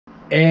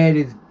It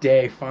is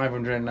day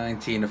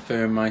 519 of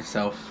filming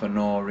myself for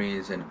no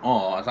reason,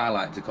 or as I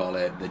like to call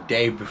it, the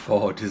day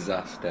before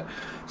disaster.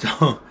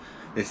 So,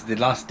 this is the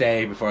last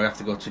day before I have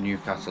to go to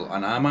Newcastle,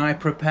 and am I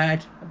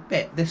prepared? A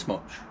bit, this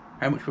much.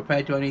 How much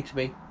prepared do I need to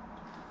be?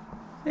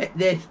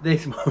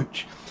 This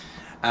much.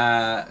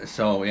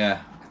 So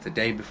yeah, it's the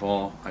day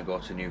before I go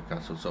to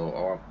Newcastle, so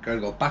I'm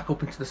going to go back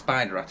up into the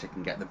spider attic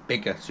and get the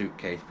bigger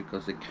suitcase,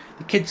 because the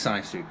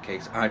kid-size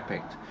suitcase I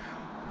picked,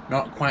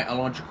 not quite a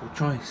logical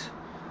choice.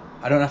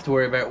 I don't have to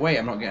worry about weight,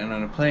 I'm not getting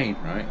on a plane,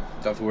 right?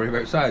 Don't have to worry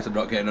about size, I'm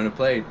not getting on a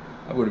plane.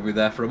 I'm going to be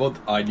there for a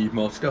month, I need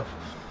more stuff.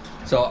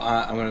 So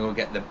I'm going to go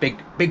get the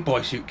big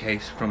boy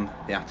suitcase from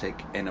the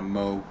attic in a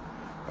mo.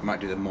 I might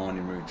do the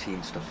morning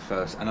routine stuff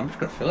first, and I'm just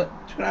going to fill it.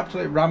 Just going to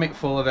absolutely ram it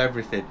full of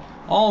everything.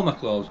 All my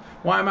clothes.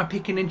 Why am I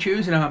picking and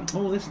choosing? I'm like,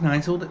 oh, this is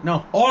nice.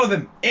 No, all of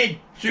them in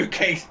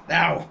suitcase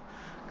now.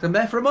 Because I'm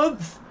there for a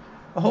month.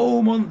 A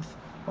whole month.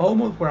 A whole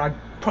month where I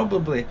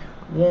probably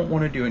won't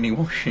want to do any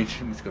washing.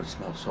 It's going to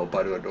smell so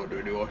bad if I don't do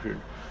any washing.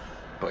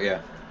 But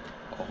yeah,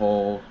 a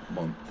whole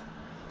month.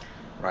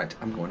 Right,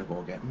 I'm going to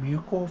go get me a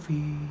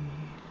coffee.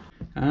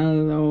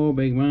 Hello,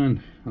 big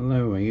man.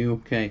 Hello, are you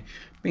okay?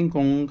 Bing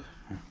bong.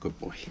 Good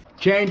boy.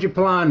 Change of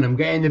plan. I'm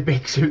getting the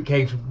big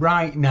suitcase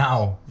right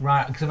now.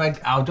 Right, because if I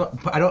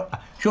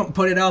shouldn't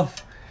put it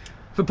off.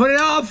 If I put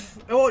it off,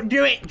 I won't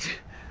do it.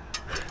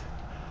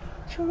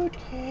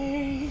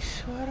 Suitcase,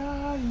 where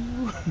are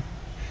you?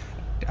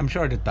 I'm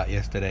sure I did that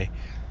yesterday.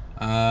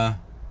 Right,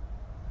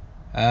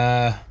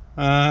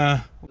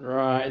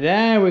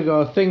 there we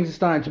go. Things are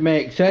starting to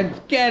make sense.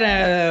 Get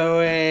out of the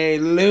way,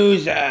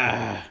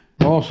 loser.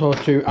 Also,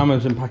 2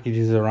 Amazon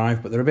packages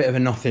arrived, but they're a bit of a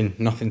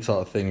nothing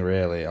sort of thing,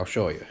 really. I'll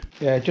show you.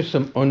 Yeah, just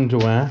some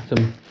underwear,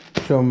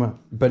 some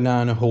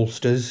banana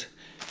holsters,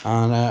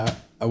 and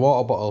a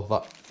water bottle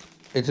that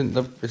isn't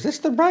the. Is this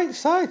the right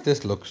size?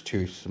 This looks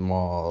too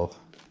small.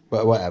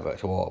 But whatever,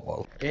 it's a water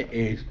bottle. It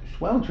is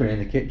sweltering in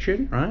the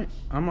kitchen, right?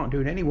 I'm not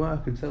doing any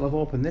work until I've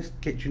opened this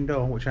kitchen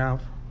door, which I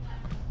have.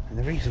 And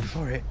the reason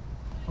for it,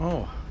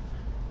 oh,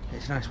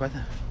 it's nice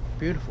weather,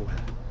 beautiful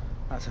weather.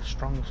 That's a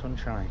strong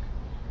sunshine.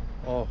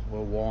 Oh, we're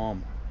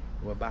warm,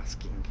 we're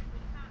basking.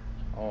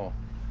 Oh,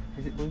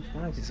 is it blue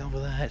skies? It's over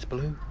there, it's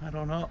blue, I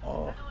don't know.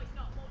 Oh,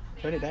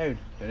 turn it down,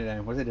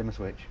 where's the dimmer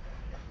switch?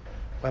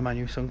 Where are my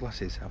new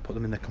sunglasses? I'll put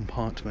them in the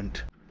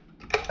compartment.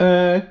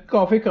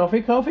 Coffee time.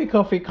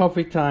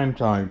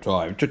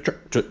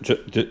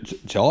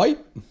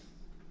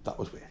 That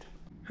was weird.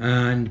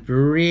 And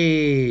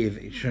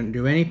breathe. You shouldn't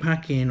do any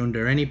packing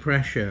under any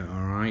pressure,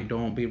 alright?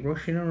 Don't be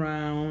rushing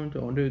around,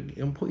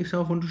 don't put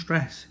yourself under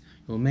stress.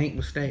 You'll make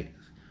mistakes.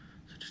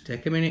 So just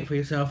take a minute for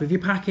yourself. If you're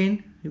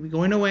packing, if you're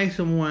going away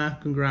somewhere,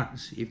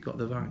 congrats, you've got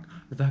the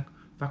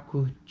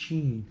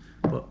vacuum.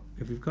 But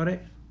if you've got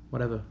it,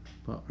 whatever.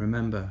 But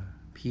remember,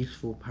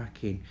 peaceful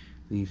packing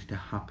leads to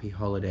happy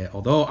holiday.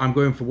 Although I'm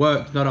going for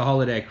work, it's not a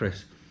holiday,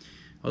 Chris.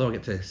 Although I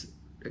get to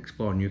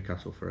explore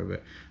Newcastle for a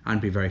bit and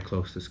be very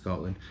close to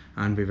Scotland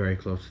and be very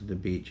close to the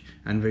beach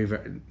and be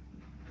very...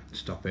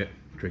 Stop it.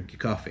 Drink your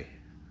coffee.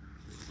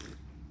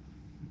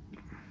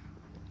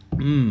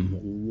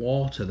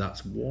 Water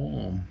that's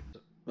warm.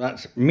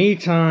 That's me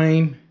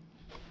time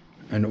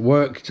and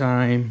work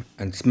time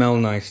and smell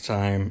nice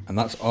time, and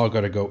that's all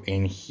got to go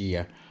in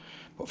here.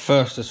 But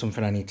first, there's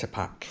something I need to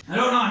pack. I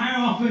don't know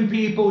how often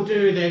people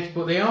do this,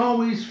 but they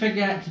always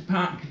forget to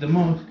pack the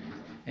most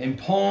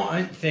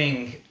important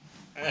thing.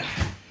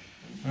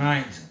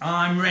 Right,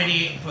 I'm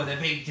ready for the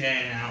big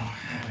day now.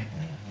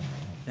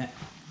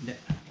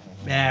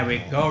 There we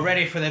go,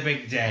 ready for the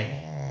big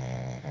day.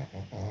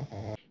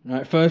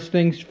 Right, first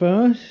things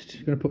first,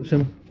 I'm going to put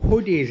some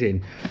hoodies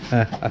in.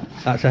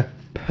 That's a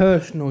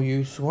personal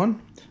use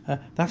one.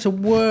 That's a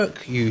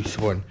work use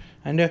one.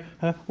 And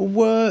a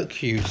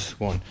work use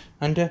one,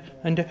 and a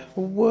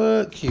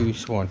work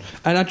use one.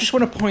 And I just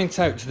want to point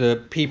out to the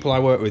people I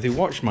work with who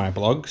watch my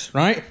blogs,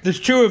 right? There's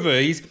 2 of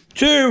these.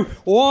 2,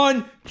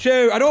 1,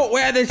 2. I don't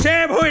wear the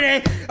same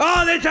hoodie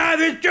all the time.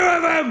 There's 2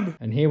 of them.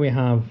 And here we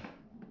have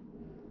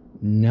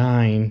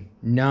 9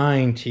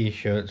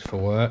 t-shirts for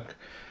work.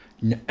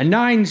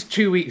 9's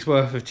 2 weeks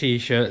worth of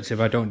t-shirts if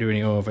I don't do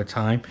any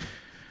overtime.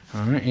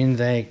 All right, in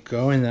they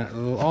go, in that,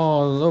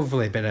 oh,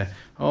 lovely bit of,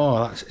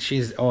 oh,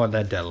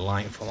 they're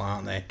delightful,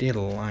 aren't they?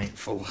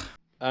 Delightful.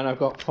 And I've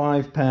got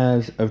 5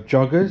 pairs of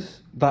joggers.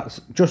 That's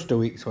just a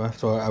week's worth,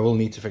 so I will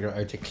need to figure out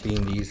how to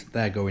clean these.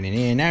 They're going in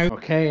here now.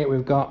 Okay,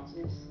 we've got,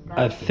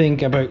 I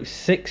think, about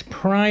 6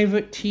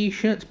 private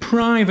t-shirts.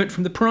 Private,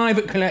 from the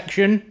private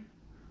collection.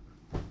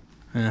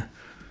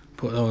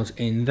 Put those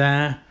in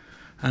there.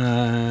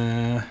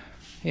 Yeah,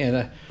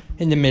 they're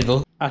in the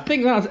middle. I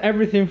think that's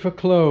everything for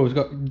clothes.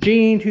 Got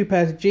 2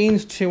 pairs of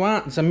jeans, 2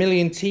 hats, a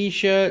million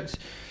t-shirts,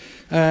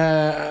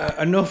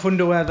 enough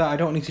underwear that I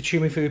don't need to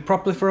chew my food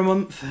properly for a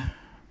month.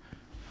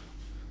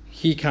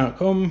 He can't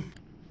come.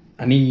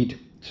 I'm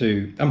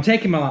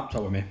taking my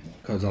laptop with me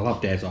because I'll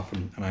have days off,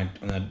 and I'm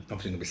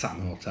obviously going to be sat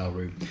in the hotel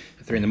room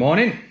at 3 in the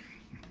morning,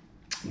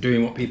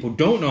 doing what people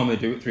don't normally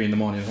do at 3 in the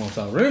morning in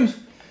hotel rooms.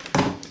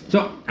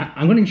 So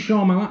I'm going to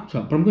insure my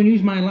laptop, but I'm going to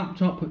use my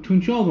laptop to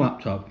insure the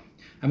laptop.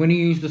 I'm going to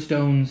use the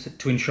stones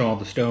to insure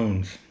the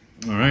stones.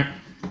 All right,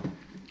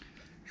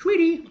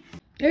 sweetie.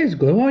 There's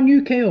go on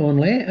UK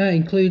only.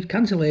 Includes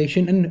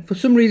cancellation, and for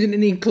some reason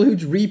it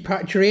includes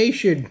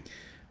repatriation.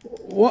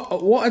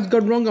 What has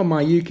gone wrong on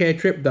my UK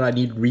trip that I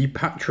need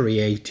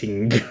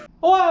repatriating?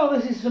 Well,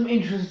 this is some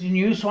interesting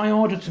news. So I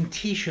ordered some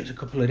t-shirts a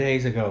couple of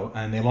days ago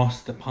and they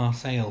lost the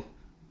parcel.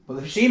 But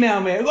they've just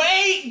emailed me.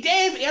 Hey,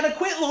 Dave, he had a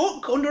quick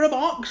look under a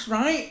box,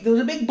 right? There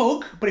was a big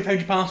bug, but he found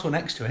your parcel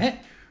next to it.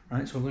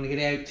 Right, so we're going to get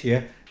it out to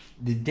you.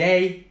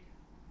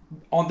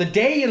 On the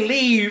day you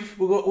leave,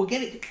 we'll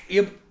get it.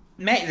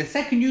 Mate, the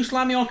second you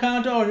slam your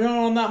car door and you're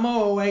on that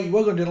motorway,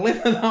 we're going to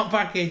deliver that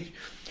package.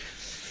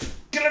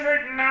 Deliver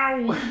it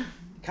now!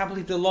 Can't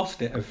believe they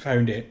lost it and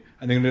found it,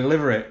 and they're going to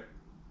deliver it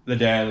the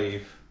day I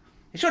leave.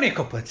 It's only a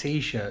couple of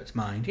t-shirts,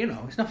 mind, you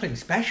know, it's nothing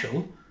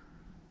special.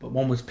 But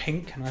one was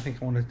pink, and I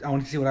think I wanted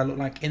to see what I look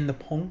like in the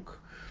punk.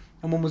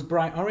 And one was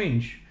bright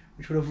orange,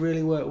 which would have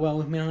really worked well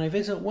with my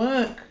eye-vis at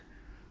work.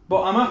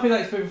 But I'm happy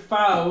that it's been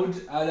found,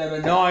 and I'm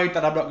annoyed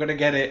that I'm not going to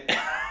get it.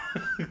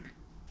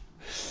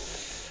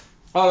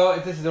 Although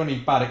this is the only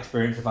bad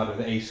experience I've had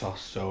with ASOS,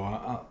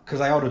 so because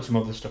I ordered some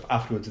other stuff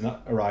afterwards and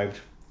that arrived.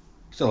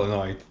 Still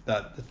annoyed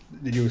that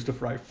the newer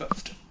stuff arrived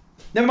first.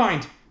 Never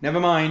mind.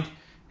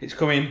 It's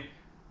coming.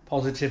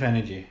 Positive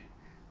energy.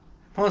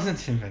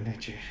 Positive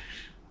energy.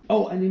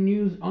 Oh, and the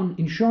news on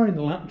insuring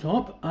the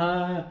laptop.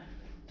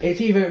 It's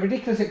either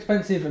ridiculously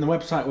expensive and the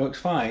website works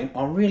fine,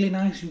 or really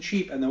nice and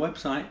cheap and the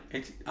website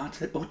it's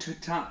utter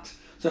tat.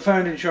 So I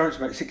found insurance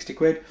about 60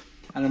 quid.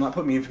 And I'm like,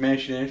 put my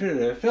information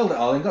in, filled it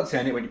all in, got to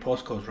end it when your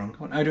postcode's wrong.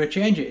 I went, how do I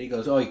change it? He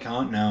goes, oh, you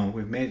can't now,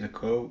 we've made the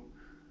quote.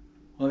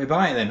 Well, let me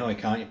buy it then. Oh, you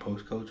can't, your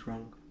postcode's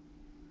wrong.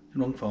 It's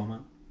wrong format.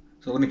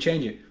 So let me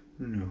change it.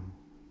 No.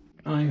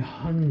 I'm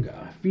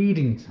hunger.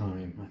 Feeding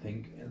time, I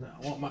think.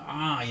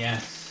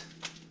 Yes.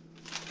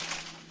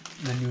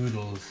 The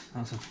noodles.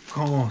 That's of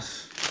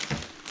course.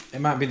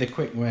 It might be the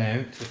quick way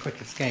out, the quick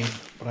escape,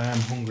 but I am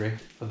hungry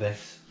for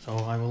this, so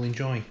I will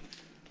enjoy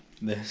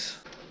this.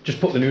 Just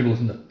put the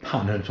noodles in the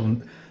pan and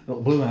some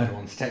little blue-eyed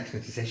one's texting me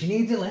to say she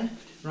needs a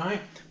lift,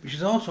 right? But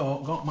she's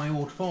also got my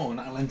old phone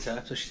that I lent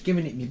her, so she's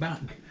giving it me back.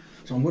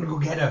 So I'm going to go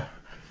get her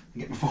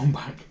and get my phone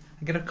back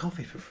and get her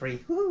coffee for free.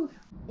 Oh,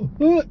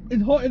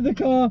 it's hot in the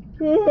car.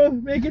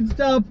 Make it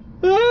stop.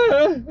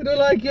 I don't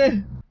like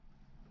it.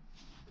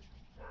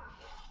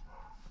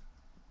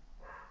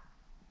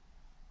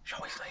 She's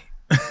always late.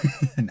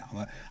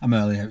 No, I'm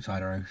early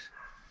outside her house.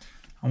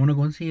 I want to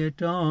go and see a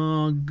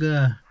dog.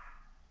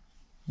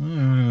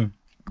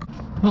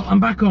 Well, I'm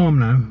back home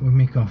now with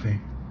my coffee.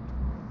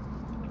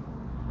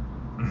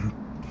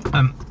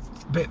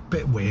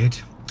 Bit weird.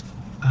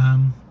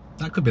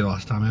 That could be the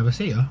last time I ever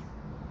see her.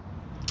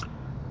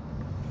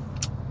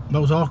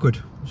 That was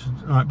awkward.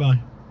 Alright,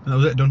 bye. That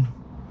was it, done.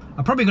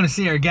 I'm probably going to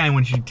see her again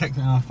when she texts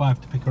me at half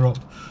 5 to pick her up.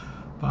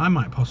 But I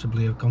might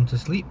possibly have gone to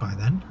sleep by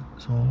then.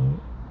 So,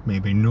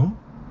 maybe no.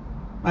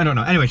 I don't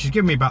know. Anyway, she's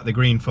giving me back the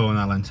green phone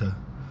I lent her.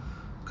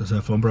 Because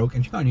her phone broke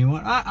and she got a new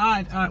one.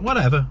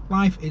 Whatever.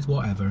 Life is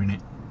whatever,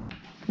 innit?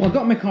 Well, I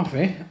got my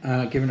coffee,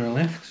 giving her a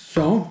lift.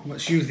 So,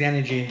 let's use the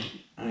energy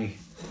I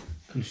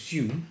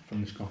consume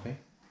from this coffee.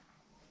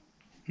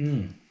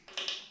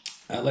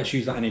 Let's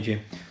use that energy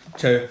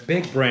to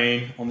big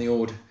brain on the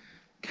old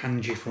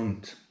kanji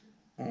front.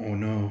 Oh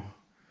no.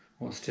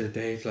 What's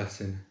today's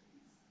lesson?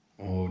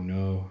 Oh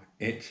no.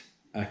 It's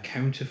a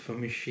counter for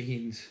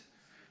machines.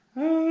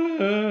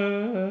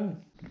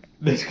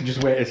 This can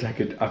just wait a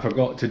second. I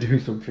forgot to do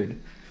something.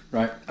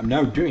 Right, I'm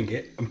now doing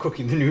it. I'm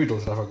cooking the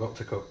noodles that I forgot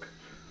to cook.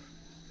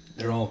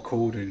 They're all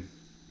cold and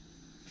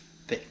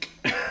thick.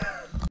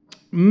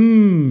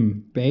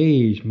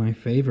 Beige, my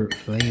favourite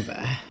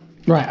flavour.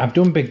 Right, I've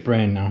done big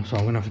brain now, so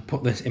I'm going to have to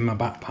put this in my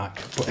backpack.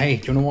 But hey,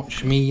 do you want to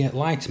watch me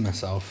lie to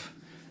myself?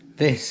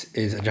 This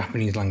is a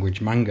Japanese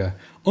language manga.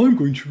 I'm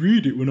going to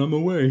read it when I'm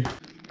away.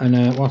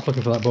 And whilst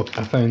looking for that book,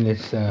 I found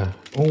this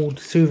old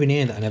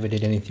souvenir that I never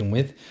did anything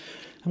with.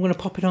 I'm going to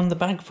pop it on the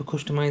bag for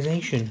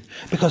customization.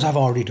 Because I've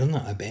already done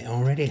that a bit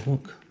already.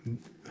 Look,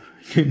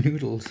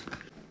 noodles.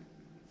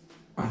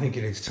 I think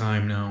it is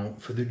time now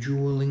for the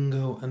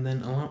Duolingo and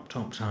then a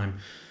laptop time.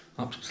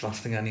 Laptop's the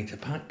last thing I need to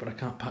pack, but I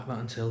can't pack that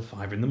until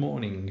 5 in the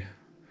morning.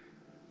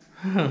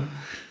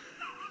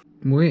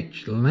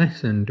 Which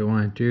lesson do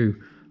I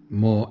do?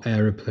 More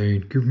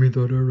aeroplane. Give me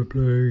that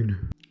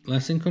aeroplane.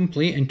 Lesson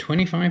complete and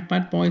 25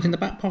 bad boys in the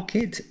back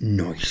pocket.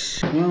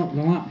 Nice. Well,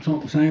 the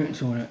laptop's out,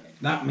 so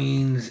that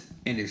means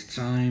it is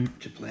time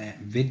to play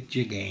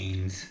video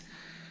games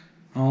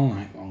all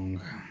night long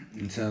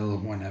until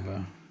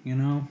whenever, you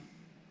know.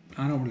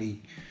 I don't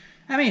really.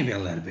 I mean, it'll be a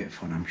little bit of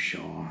fun, I'm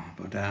sure,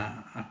 but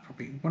I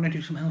probably want to do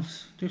something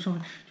else. Do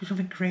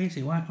something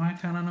crazy. Why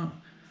can't I not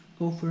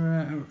go for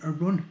a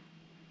run?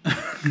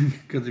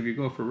 Because if you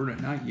go for a run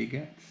at night, you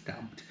get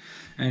stabbed.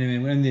 Anyway,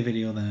 we'll end the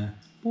video there.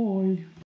 Bye.